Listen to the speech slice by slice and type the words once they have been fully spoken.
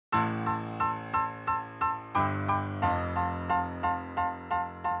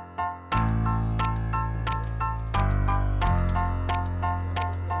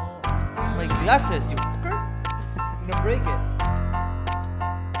glasses, you fucker. I'm gonna break it.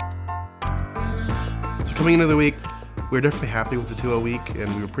 So coming into the week, we were definitely happy with the 2-0 week,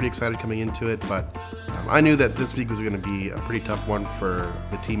 and we were pretty excited coming into it, but I knew that this week was going to be a pretty tough one for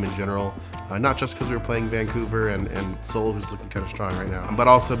the team in general, not just because we were playing Vancouver and Seoul, who's looking kind of strong right now, but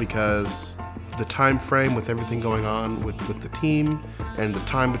also because the time frame with everything going on with the team and the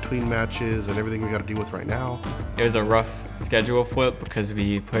time between matches and everything we got to deal with right now. It was a rough schedule flip because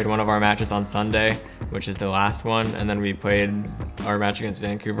we played one of our matches on Sunday, which is the last one, and then we played our match against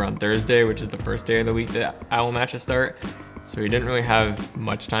Vancouver on Thursday, which is the first day of the week that OWL matches start. So we didn't really have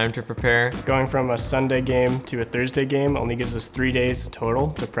much time to prepare. Going from a Sunday game to a Thursday game only gives us 3 days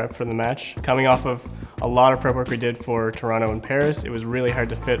total to prep for the match. Coming off of a lot of prep work we did for Toronto and Paris, it was really hard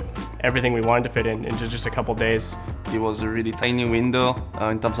to fit everything we wanted to fit in into just a couple days. It was a really tiny window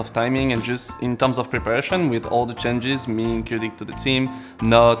in terms of timing and just in terms of preparation with all the changes, me including to the team,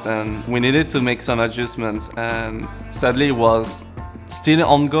 not, and we needed to make some adjustments, and sadly it was still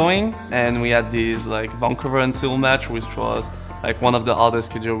ongoing, and we had this like Vancouver and Seoul match, which was like one of the hardest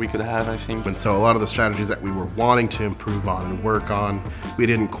schedules we could have, I think. And so a lot of the strategies that we were wanting to improve on and work on, we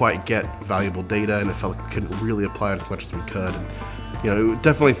didn't quite get valuable data, and it felt like we couldn't really apply it as much as we could. And, you know, it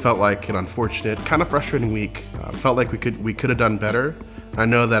definitely felt like an unfortunate, kind of frustrating week. Felt like we could have done better. I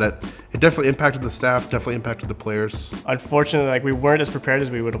know that it definitely impacted the staff, definitely impacted the players. Unfortunately, like, we weren't as prepared as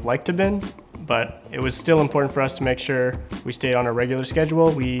we would have liked to have been, but it was still important for us to make sure we stayed on a regular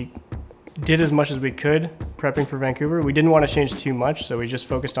schedule. We did as much as we could prepping for Vancouver. We didn't want to change too much, so we just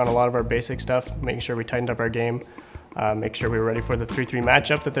focused on a lot of our basic stuff, making sure we tightened up our game, make sure we were ready for the 3-3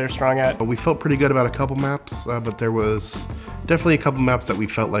 matchup that they're strong at. We felt pretty good about a couple maps, but there was definitely a couple maps that we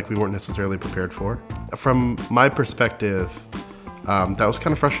felt like we weren't necessarily prepared for. From my perspective, that was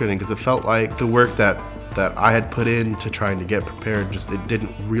kind of frustrating because it felt like the work that I had put into trying to get prepared, just it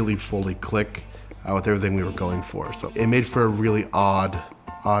didn't really fully click with everything we were going for. So it made for a really odd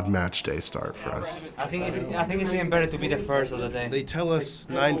match day start for us. I think it's even better to be the first of the day. They tell us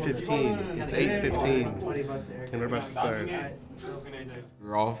 9:15, it's 8:15, and we're about to start.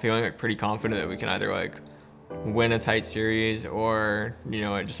 We're all feeling like pretty confident that we can either like win a tight series or, you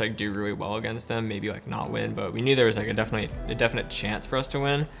know, just like do really well against them, maybe like not win, but we knew there was like a definite chance for us to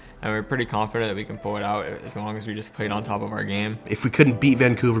win, and we were pretty confident that we can pull it out as long as we just played on top of our game. If we couldn't beat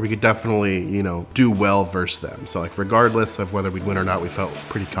Vancouver, we could definitely, you know, do well versus them. So like regardless of whether we'd win or not, we felt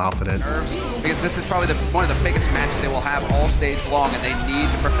pretty confident. Because this is probably one of the biggest matches they will have all stage long, and they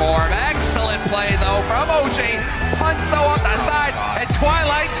need to perform. Excellent play though from OJ. Punso off the side, and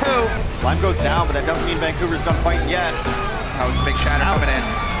Twilight too. Slime goes down, but that doesn't mean Vancouver's done fighting yet. That was a big shatter coming in.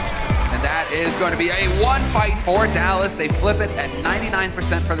 And that is going to be a one fight for Dallas. They flip it at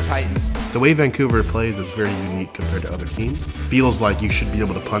 99% for the Titans. The way Vancouver plays is very unique compared to other teams. Feels like you should be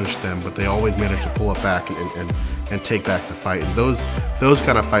able to punish them, but they always manage to pull it back and take back the fight. And those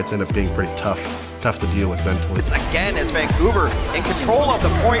kind of fights end up being pretty tough to deal with mentally. It's again as Vancouver in control of the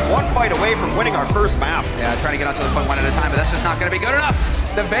point, one fight away from winning our first map. Yeah, trying to get onto the point one at a time, but that's just not going to be good enough.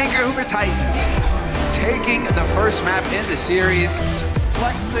 The Vancouver Titans taking the first map in the series.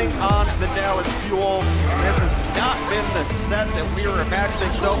 Flexing on the Dallas Fuel. This has not been the set that we were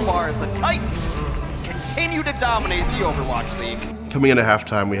imagining so far as the Titans continue to dominate the Overwatch League. Coming into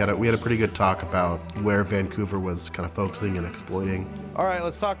halftime, we had a pretty good talk about where Vancouver was kind of focusing and exploiting. All right,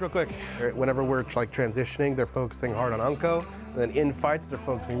 let's talk real quick. Whenever we're like transitioning, they're focusing hard on Unko, and then in fights, they're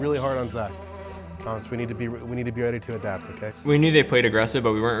focusing really hard on Zach. So we need to be ready to adapt, okay? We knew they played aggressive,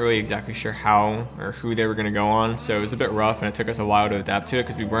 but we weren't really exactly sure how or who they were going to go on, so it was a bit rough, and it took us a while to adapt to it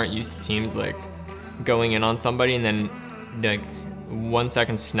because we weren't used to teams like going in on somebody and then like 1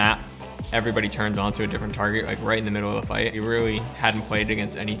 second snap, everybody turns onto a different target like right in the middle of the fight. We really hadn't played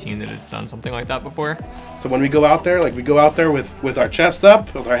against any team that had done something like that before. So when we go out there, we go out there with our chests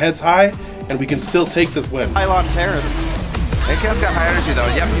up, with our heads high, and we can still take this win. Pylon Terrace. AKM's got high energy though.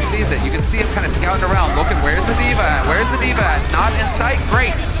 Yep, he sees it. You can see him kind of scouting around, looking, where's the Diva at? Where's the Diva at? Not in sight.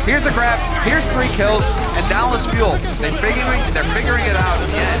 Great. Here's a grab. Here's 3 kills. And Dallas Fuel. They're figuring it out in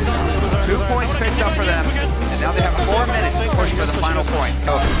the end. 2 points picked up for them. And now they have 4 minutes to push for the final point.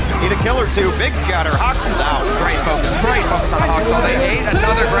 Need a kill or two. Big shatter. Hoxel down. Great focus on Hoxel. They ate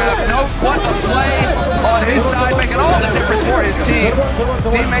another grab. Note what a play on his side, making all the difference for his team.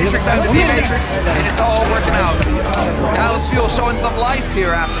 Team Matrix after Team Matrix, and it's all working out. Dallas Fuel showing some life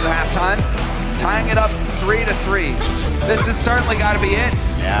here after the halftime, tying it up 3-3. This has certainly got to be it.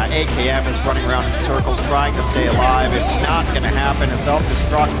 Yeah, AKM is running around in circles trying to stay alive. It's not going to happen. A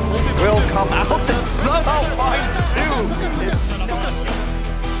self-destruct will come out and somehow finds 2. It's not.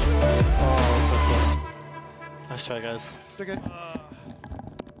 Oh, so close. Nice try, guys. Okay.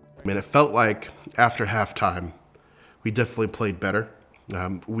 I mean, it felt like after halftime, we definitely played better.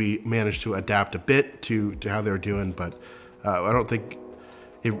 We managed to adapt a bit to how they were doing, but I don't think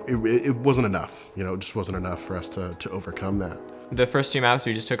it wasn't enough. You know, it just wasn't enough for us to overcome that. The first 2 maps,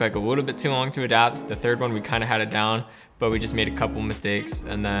 we just took like a little bit too long to adapt. The third one, we kind of had it down, but we just made a couple mistakes.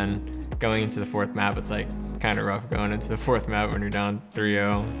 And then going into the 4th map, it's like kind of rough going into the 4th map when you're down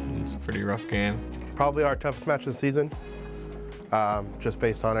 3-0. It's a pretty rough game. Probably our toughest match of the season, just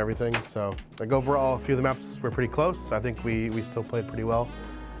based on everything. So like overall, a few of the maps were pretty close. I think we still played pretty well.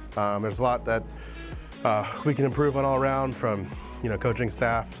 There's a lot that we can improve on all around, from coaching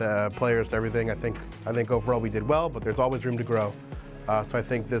staff to players to everything. I think overall we did well, but there's always room to grow. So I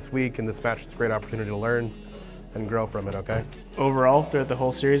think this week and this match is a great opportunity to learn and grow from it, okay? Overall, throughout the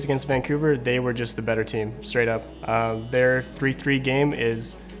whole series against Vancouver, they were just the better team, straight up. Their 3-3 game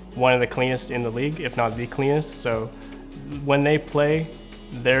is one of the cleanest in the league, if not the cleanest. So when they play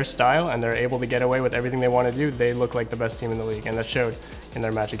their style and they're able to get away with everything they want to do, they look like the best team in the league, and that showed in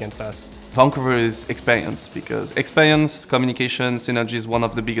their match against us. Vancouver is experience, because experience, communication, synergy is one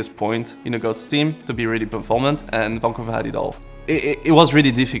of the biggest points in a GOATS team to be really performant, and Vancouver had it all. It was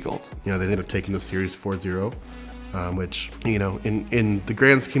really difficult. They ended up taking the series 4-0, which, in the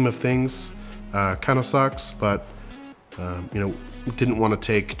grand scheme of things, kind of sucks, but, didn't want to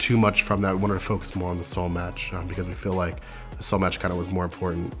take too much from that. We wanted to focus more on the Seoul match, because we feel like the Seoul match kind of was more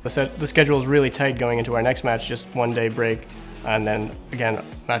important. The schedule is really tight going into our next match, just 1-day break, and then again,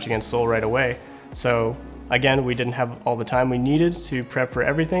 match against Seoul right away. So again, we didn't have all the time we needed to prep for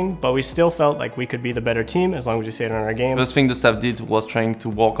everything, but we still felt like we could be the better team as long as we stayed on our game. First thing the staff did was trying to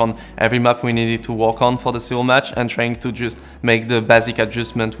work on every map we needed to work on for the Seoul match, and trying to just make the basic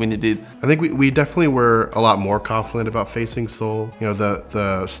adjustment we needed. I think we definitely were a lot more confident about facing Seoul.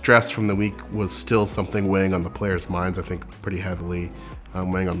 The stress from the week was still something weighing on the players' minds, I think, pretty heavily,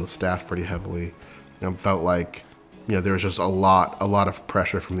 weighing on the staff pretty heavily. Felt like there was just a lot of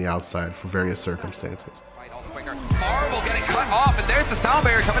pressure from the outside for various circumstances. Marvel getting cut off, and there's the sound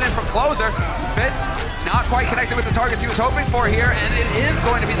barrier coming in from Closer. Fitz not quite connected with the targets he was hoping for here, and it is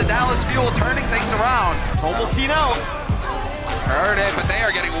going to be the Dallas Fuel turning things around. Almost out. Heard it, but they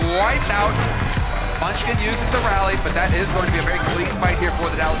are getting wiped out. Munchkin uses the rally, but that is going to be a very clean fight here for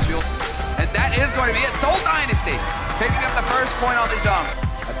the Dallas Fuel. And that is going to be it. Seoul Dynasty picking up the first point on the jump.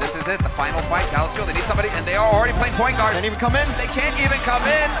 But this is it, the final fight. Dallas Fuel, they need somebody, and they are already playing point guard. Can't even come in. They can't even come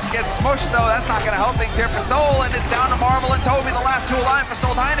in. Get smushed, though. That's not going to help things here for Seoul, and it's down to Marvel and Toby, the last 2 alive for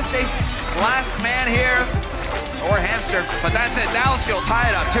Seoul Dynasty. Last man here, or Hamster. But that's it. Dallas Fuel tie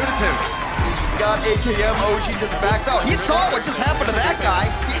it up, 2-2. Got AKM OG just backed out. He saw what just happened to that guy.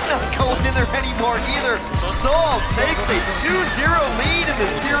 He's not going in there anymore either. Seoul takes a 2-0 lead in the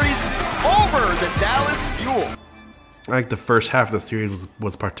series over the Dallas Fuel. I think the first half of the series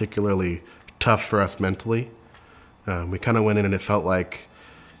was particularly tough for us mentally. We kind of went in and it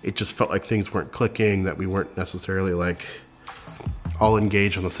just felt like things weren't clicking, that we weren't necessarily all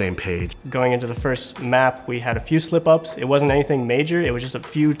engaged on the same page. Going into the first map, we had a few slip-ups. It wasn't anything major, it was just a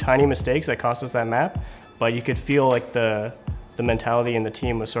few tiny mistakes that cost us that map, but you could feel like the mentality in the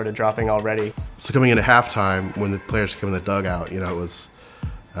team was sort of dropping already. So coming into halftime, when the players came in the dugout, it was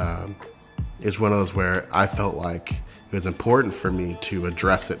one of those where I felt like it was important for me to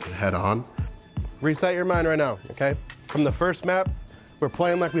address it head on. Reset your mind right now, okay? From the first map, we're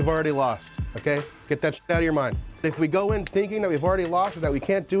playing like we've already lost, okay? Get that shit out of your mind. If we go in thinking that we've already lost, or that we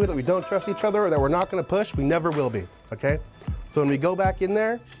can't do it, that we don't trust each other, or that we're not gonna push, we never will be, okay? So when we go back in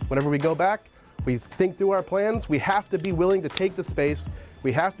there, whenever we go back, we think through our plans. We have to be willing to take the space.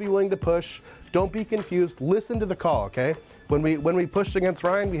 We have to be willing to push. Don't be confused. Listen to the call, okay? When we pushed against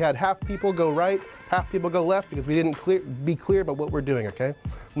Ryan, we had half people go right, half people go left, because we didn't be clear about what we're doing, okay?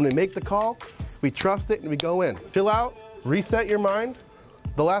 When we make the call, we trust it and we go in. Chill out, reset your mind.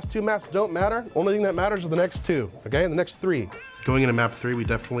 The last 2 maps don't matter. Only thing that matters is the next 2, okay? The next 3. Going into map 3, we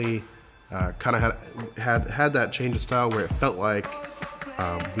definitely kind of had that change of style where it felt like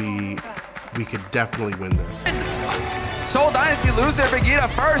we could definitely win this. Seoul Dynasty lose their Vegeta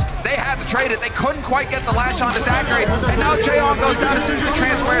first. They had to trade it. They couldn't quite get the latch on to Zachary. And now Cheon goes down as soon as the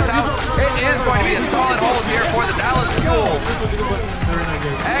transfer is out. It is going to be a solid hold here for the Dallas Fuel.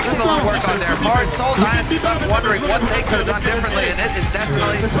 Excellent work on their part. Seoul Dynasty left wondering what they could have done differently, and it is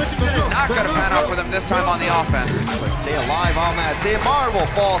definitely not going to pan out for them this time on the offense. Stay alive on that team. Marvel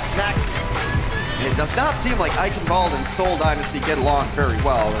falls next. It does not seem like Eichenwald and Seoul Dynasty get along very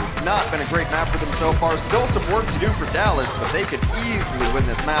well. It's not been a great map for them so far. Still some work to do for Dallas, but they could easily win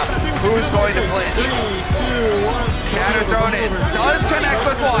this map. Who's going to flinch? 3, 2, 1. Shatter thrown in. Does connect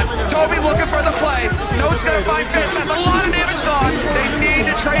with one. Toby looking for the play. Note's going to find Fitz. That's a lot of damage gone. They need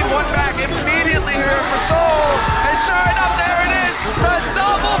to trade one back immediately here for Seoul. And sure enough, there it is. The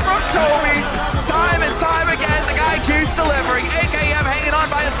double from Toby. Time and time again, the guy keeps delivering. AKM hanging on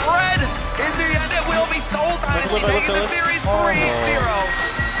by a thread. In the end, it will be Seoul Dynasty taking the series 3-0.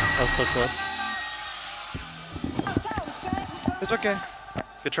 That was so close. It's okay.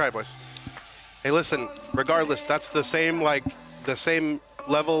 Good try, boys. Hey, listen, regardless, that's the same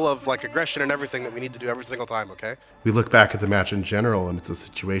level of aggression and everything that we need to do every single time, okay? We look back at the match in general, and it's a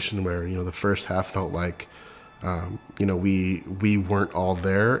situation where, the first half felt like, we weren't all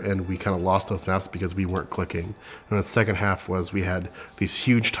there, and we kind of lost those maps because we weren't clicking. And the second half was we had these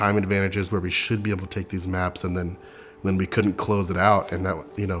huge time advantages where we should be able to take these maps, and then we couldn't close it out. And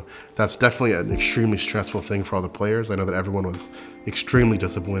that, that's definitely an extremely stressful thing for all the players. I know that everyone was extremely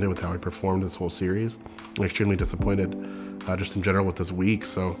disappointed with how we performed this whole series, and extremely disappointed just in general with this week.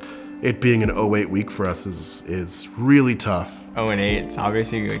 So it being an 0-8 week for us is really tough. 0-8, it's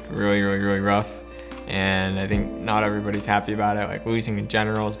obviously really rough. And I think not everybody's happy about it. Losing in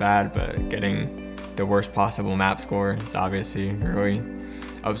general is bad, but getting the worst possible map score is obviously really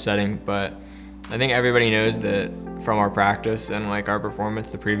upsetting. But I think everybody knows that from our practice and our performance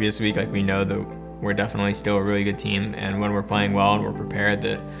the previous week, we know that we're definitely still a really good team. And when we're playing well and we're prepared,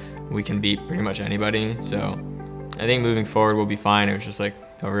 that we can beat pretty much anybody. So I think moving forward we'll be fine. It was just a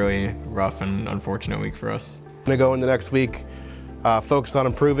really rough and unfortunate week for us. I'm gonna go into next week. Focus on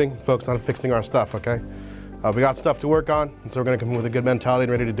improving, focus on fixing our stuff, okay? We got stuff to work on, so we're gonna come in with a good mentality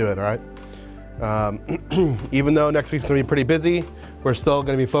and ready to do it, all right? Even though next week's gonna be pretty busy, we're still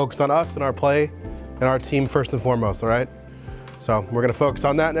gonna be focused on us and our play and our team first and foremost, all right? So we're gonna focus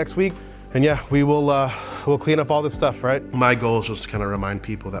on that next week. And yeah, we'll clean up all this stuff, right? My goal is just to kind of remind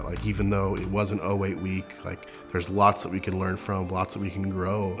people that even though it was an 0-8 week, there's lots that we can learn from, lots that we can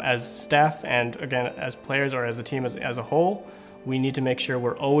grow. As staff and again, as players or as a team as a whole, we need to make sure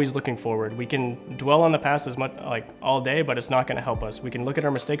we're always looking forward. We can dwell on the past as much all day, but it's not going to help us. We can look at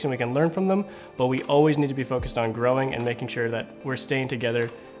our mistakes and we can learn from them, but we always need to be focused on growing and making sure that we're staying together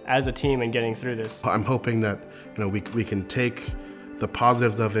as a team and getting through this. I'm hoping that we can take the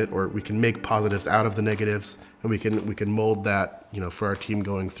positives of it, or we can make positives out of the negatives, and we can mold that for our team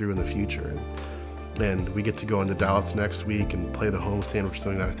going through in the future. And we get to go into Dallas next week and play the homestand, which is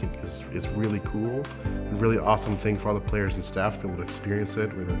something that I think is really cool and really awesome thing for all the players and staff to be able to experience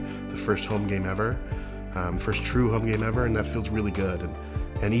it. We're the first home game ever, first true home game ever, and that feels really good.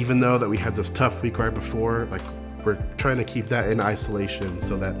 And even though that we had this tough week right before, we're trying to keep that in isolation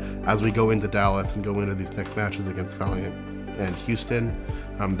so that as we go into Dallas and go into these next matches against Valiant and Houston,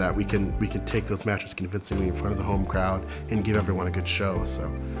 that we can take those matches convincingly in front of the home crowd and give everyone a good show. So.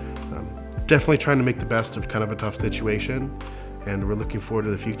 Definitely trying to make the best of kind of a tough situation, and we're looking forward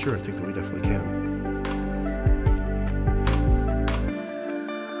to the future. I think that we definitely can.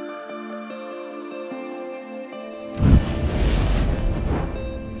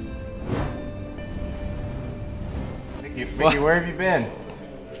 Mickey, where have you been?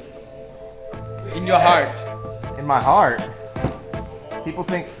 In your heart. In my heart? People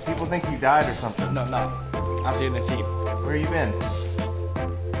think you died or something. No. I'm still in the team. Where you been?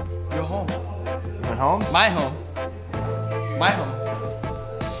 Your home. You went home? My home. My home.